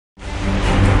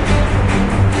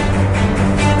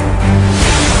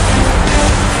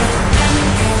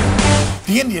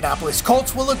The Indianapolis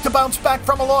Colts will look to bounce back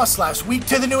from a loss last week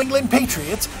to the New England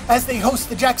Patriots as they host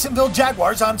the Jacksonville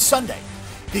Jaguars on Sunday.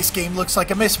 This game looks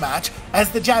like a mismatch as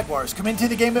the Jaguars come into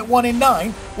the game at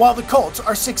 1-9 while the Colts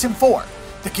are 6-4.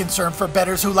 The concern for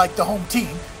bettors who like the home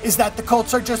team is that the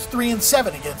Colts are just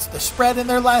 3-7 against the spread in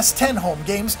their last 10 home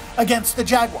games against the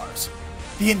Jaguars.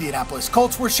 The Indianapolis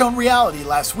Colts were shown reality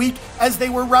last week as they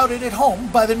were routed at home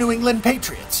by the New England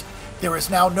Patriots. There is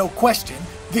now no question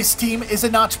this team is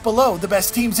a notch below the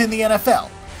best teams in the NFL.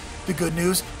 The good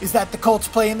news is that the Colts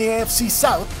play in the AFC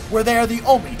South, where they are the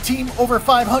only team over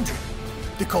 500.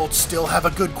 The Colts still have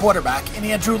a good quarterback in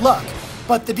Andrew Luck,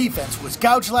 but the defense was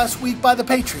gouged last week by the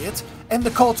Patriots, and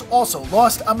the Colts also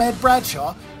lost Ahmed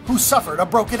Bradshaw, who suffered a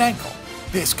broken ankle.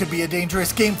 This could be a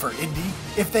dangerous game for Indy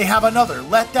if they have another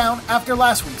letdown after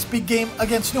last week's big game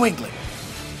against New England.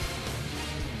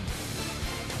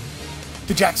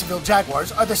 The Jacksonville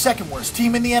Jaguars are the second worst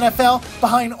team in the NFL,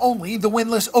 behind only the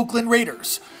winless Oakland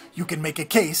Raiders. You can make a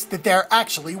case that they're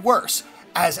actually worse,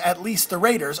 as at least the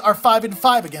Raiders are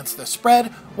 5-5 against the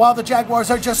spread, while the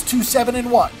Jaguars are just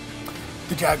 2-7-1.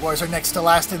 The Jaguars are next to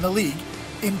last in the league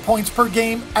in points per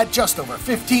game at just over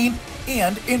 15,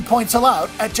 and in points allowed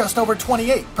at just over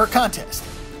 28 per contest.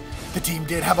 The team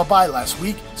did have a bye last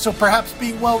week, so perhaps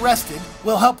being well rested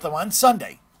will help them on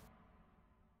Sunday.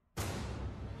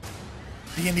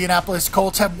 The Indianapolis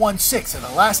Colts have won 6 of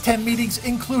the last 10 meetings,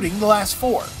 including the last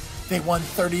 4. They won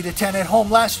 30-10 at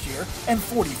home last year and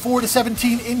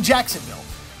 44-17 in Jacksonville.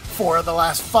 4 of the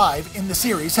last 5 in the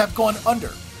series have gone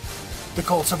under. The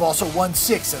Colts have also won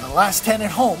 6 of the last 10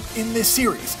 at home in this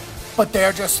series, but they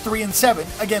are just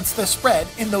 3-7 against the spread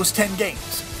in those 10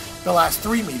 games. The last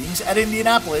 3 meetings at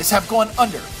Indianapolis have gone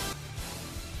under.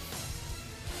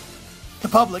 The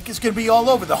public is going to be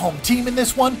all over the home team in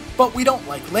this one, but we don't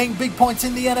like laying big points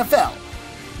in the NFL.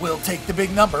 We'll take the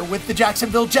big number with the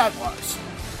Jacksonville Jaguars.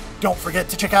 Don't forget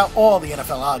to check out all the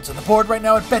NFL odds on the board right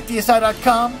now at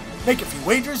betdsi.com. Make a few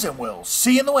wagers and we'll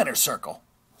see you in the winner's circle.